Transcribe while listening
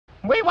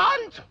We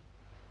want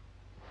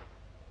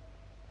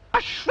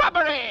a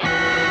shrubbery!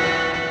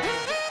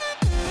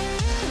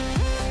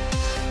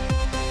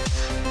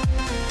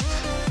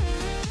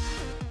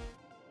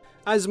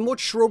 As much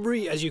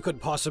shrubbery as you could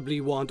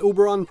possibly want,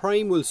 Oberon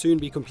Prime will soon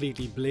be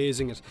completely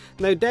blazing it.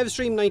 Now,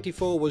 Devstream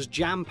 94 was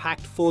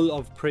jam-packed full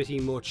of pretty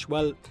much,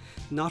 well,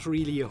 not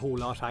really a whole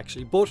lot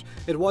actually, but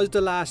it was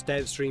the last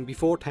Devstream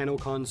before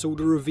TennoCon, so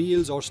the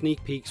reveals or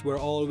sneak peeks were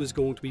always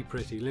going to be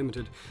pretty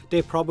limited.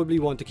 They probably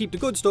want to keep the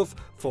good stuff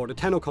for the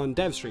TennoCon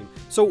Devstream.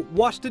 So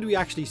what did we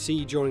actually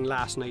see during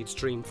last night's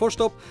stream?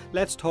 First up,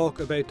 let's talk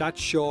about that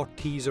short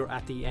teaser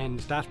at the end,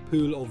 that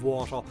pool of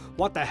water.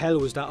 What the hell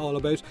was that all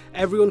about?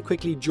 Everyone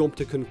quickly jumped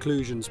to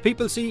conclusions.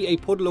 People see a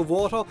puddle of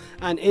water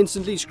and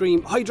instantly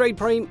scream, "Hydrate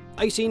Prime!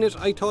 I seen it,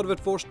 I thought of it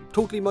first,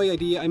 totally my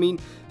idea." I mean,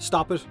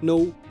 stop it,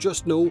 no,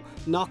 just no.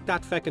 Knock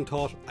that feckin'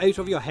 thought out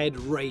of your head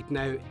right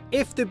now.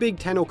 If the big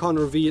TennoCon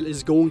reveal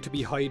is going to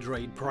be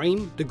Hydrate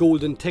Prime, the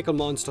golden tickle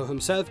monster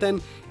himself,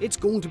 then it's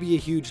going to be a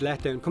huge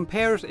letdown.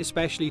 Compare it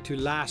especially to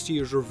last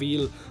year's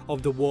reveal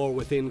of the War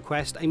Within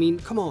quest. I mean,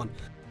 come on.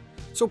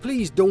 So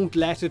please don't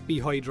let it be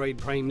Hydrate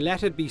Prime,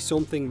 let it be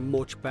something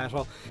much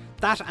better.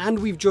 That, and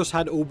we've just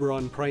had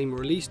Oberon Prime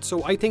released,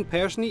 so I think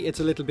personally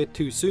it's a little bit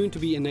too soon to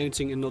be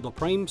announcing another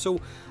Prime, so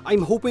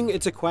I'm hoping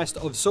it's a quest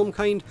of some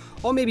kind,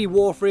 or maybe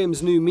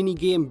Warframe's new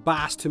minigame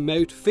Bass to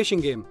Mouth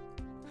fishing game.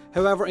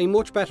 However, a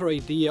much better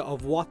idea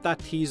of what that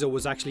teaser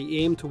was actually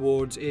aimed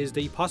towards is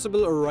the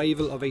possible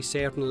arrival of a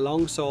certain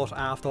long sought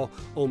after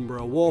Umbra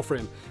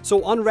Warframe.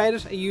 So on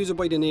Reddit, a user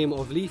by the name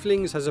of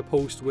Leaflings has a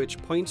post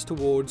which points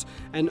towards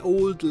an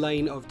old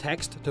line of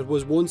text that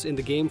was once in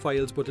the game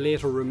files but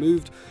later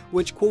removed,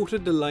 which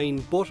quoted the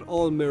line, "But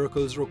all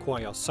miracles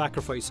require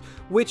sacrifice,"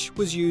 which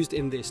was used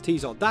in this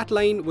teaser. That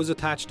line was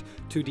attached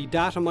to the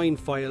datamine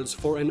files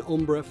for an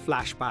Umbra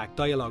flashback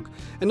dialogue.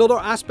 Another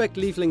aspect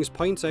Leaflings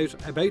points out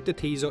about the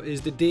teaser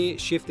is the day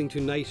shifting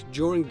to night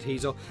during the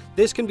teaser.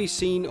 This can be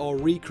seen or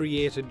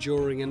recreated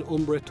during an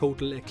Umbra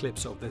total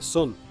eclipse of the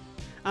sun.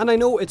 And I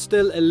know it's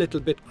still a little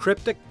bit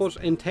cryptic, but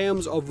in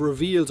terms of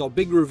reveals or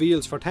big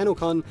reveals for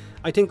TennoCon,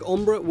 I think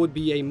Umbra would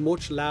be a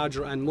much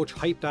larger and much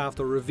hyped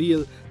after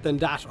reveal than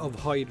that of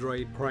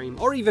Hydrate Prime,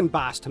 or even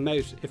Bass to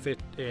Mouth if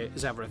it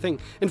is ever a thing.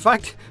 In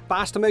fact,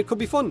 Bass to Mouth could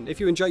be fun. If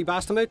you enjoy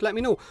Bass to Mouth, let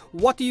me know.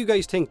 What do you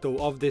guys think though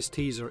of this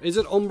teaser? Is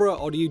it Umbra,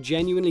 or do you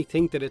genuinely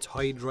think that it's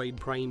Hydrate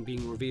Prime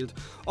being revealed?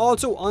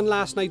 Also, on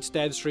last night's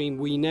dev stream,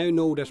 we now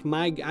know that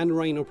Mag and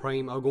Rhino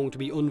Prime are going to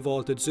be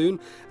unvaulted soon,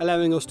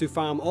 allowing us to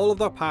farm all of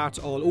their parts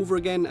all over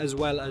again, as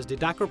well as the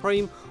Dagger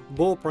Prime,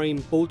 Bow Prime,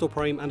 Bolto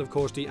Prime, and of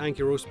course the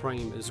Ankylos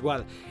Prime as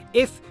well.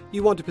 If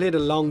you want to play the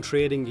long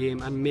trading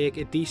game and make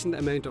a decent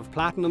amount of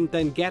platinum,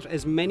 then get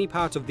as many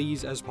parts of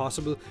these as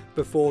possible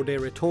before they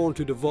return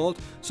to the vault,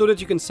 so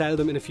that you can sell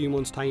them in a few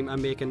months' time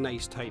and make a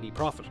nice tidy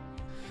profit.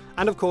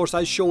 And of course,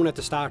 as shown at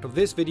the start of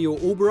this video,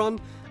 Oberon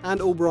and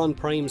Oberon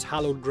Prime's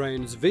Hallowed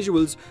Grounds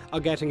visuals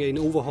are getting an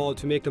overhaul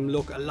to make them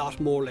look a lot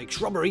more like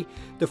shrubbery,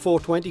 the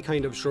 420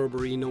 kind of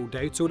shrubbery no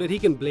doubt, so that he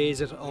can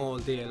blaze it all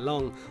day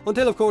long,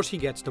 until of course he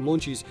gets the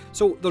munchies.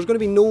 So there's going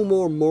to be no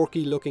more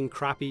murky looking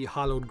crappy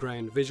Hallowed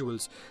Ground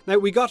visuals. Now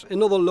we got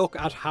another look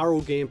at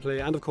Harrow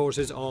gameplay and of course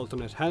his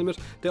alternate helmet.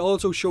 They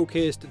also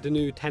showcased the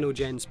new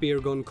Tennogen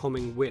Speargun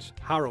coming with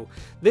Harrow.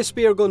 This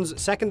Speargun's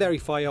secondary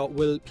fire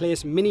will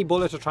place mini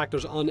bullet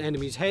attractors on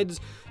enemies' heads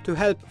to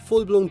help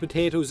full-blown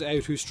potatoes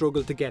out who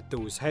struggle to get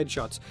those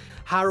headshots.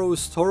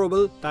 Harrow's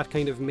Thurable, that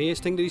kind of mace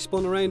thing that he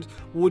spun around,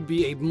 would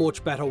be a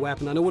much better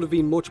weapon, and I would have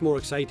been much more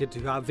excited to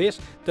have it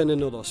than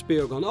another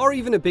Speargun, or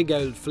even a big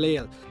old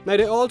flail. Now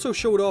they also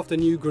showed off the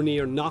new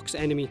Grenier Nox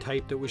enemy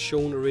type that was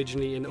shown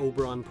originally in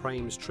Oberon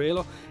Prime's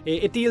trailer.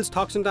 It deals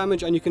toxin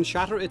damage and you can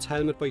shatter its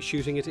helmet by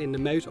shooting it in the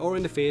mouth or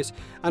in the face,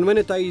 and when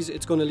it dies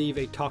it's going to leave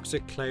a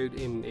toxic cloud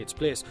in its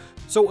place.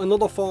 So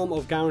another form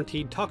of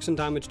guaranteed toxin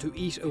damage to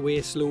eat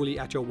away slowly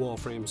at your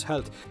Warframe's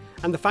health.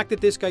 And the fact that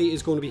this guy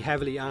is going to be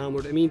heavily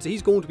armoured, it means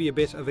he's going to be a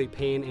bit of a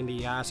pain in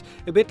the ass,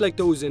 a bit like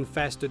those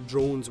infested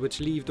drones which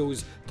leave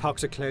those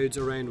toxic clouds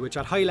around, which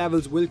at high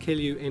levels will kill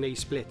you in a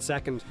split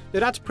second.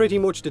 Now that's pretty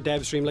much the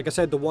dev stream. Like I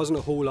said, there wasn't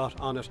a whole lot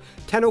on it.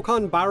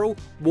 TennoCon Barrow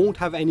won't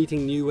have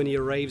anything new when he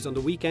arrives on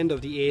the weekend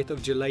of the 8th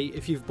of July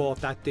if you've bought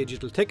that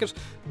digital ticket,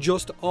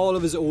 just all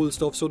of his old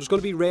stuff, so there's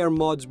going to be rare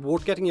mods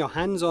worth getting your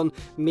hands on,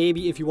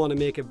 maybe if you want to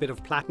make a bit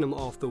of platinum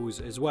off those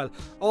as well.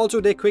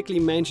 Also, they quickly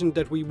mentioned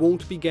that we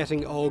won't be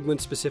getting augment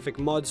specific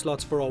mod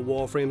slots for our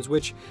Warframes,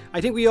 which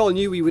I think we all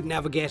knew we would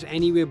never get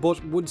anyway,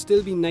 but would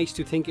still be nice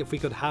to think if we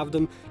could have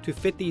them to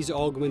fit these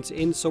augments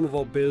in some of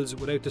our builds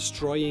without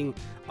destroying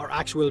our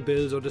actual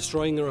builds or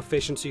destroying our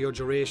efficiency or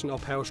duration or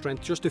power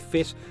strength, just to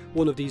fit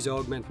one of these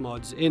augment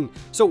mods in.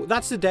 So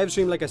that's the dev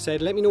stream. Like I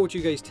said, let me know what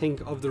you guys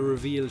think of the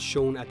reveal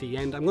shown at the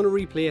end. I'm going to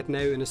replay it now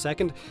in a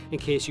second in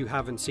case you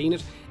haven't seen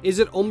it. Is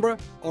it Umbra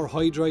or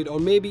Hydrate,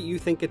 or maybe you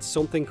think it's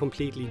something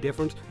completely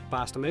different?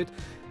 Blast them out.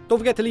 Don't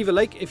forget to leave a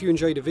like if you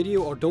enjoyed the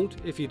video, or don't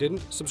if you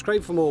didn't.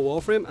 Subscribe for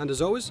more Warframe, and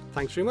as always,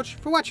 thanks very much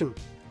for watching.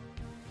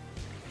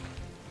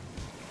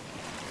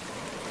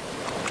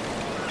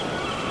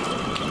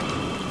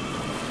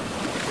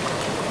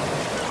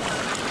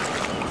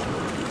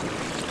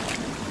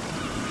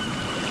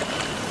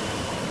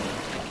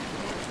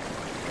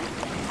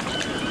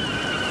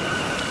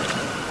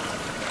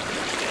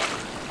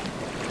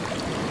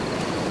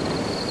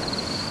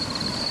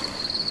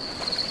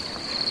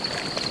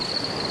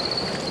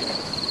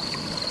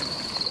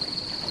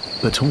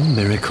 But all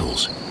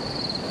miracles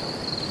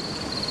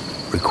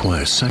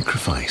require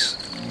sacrifice.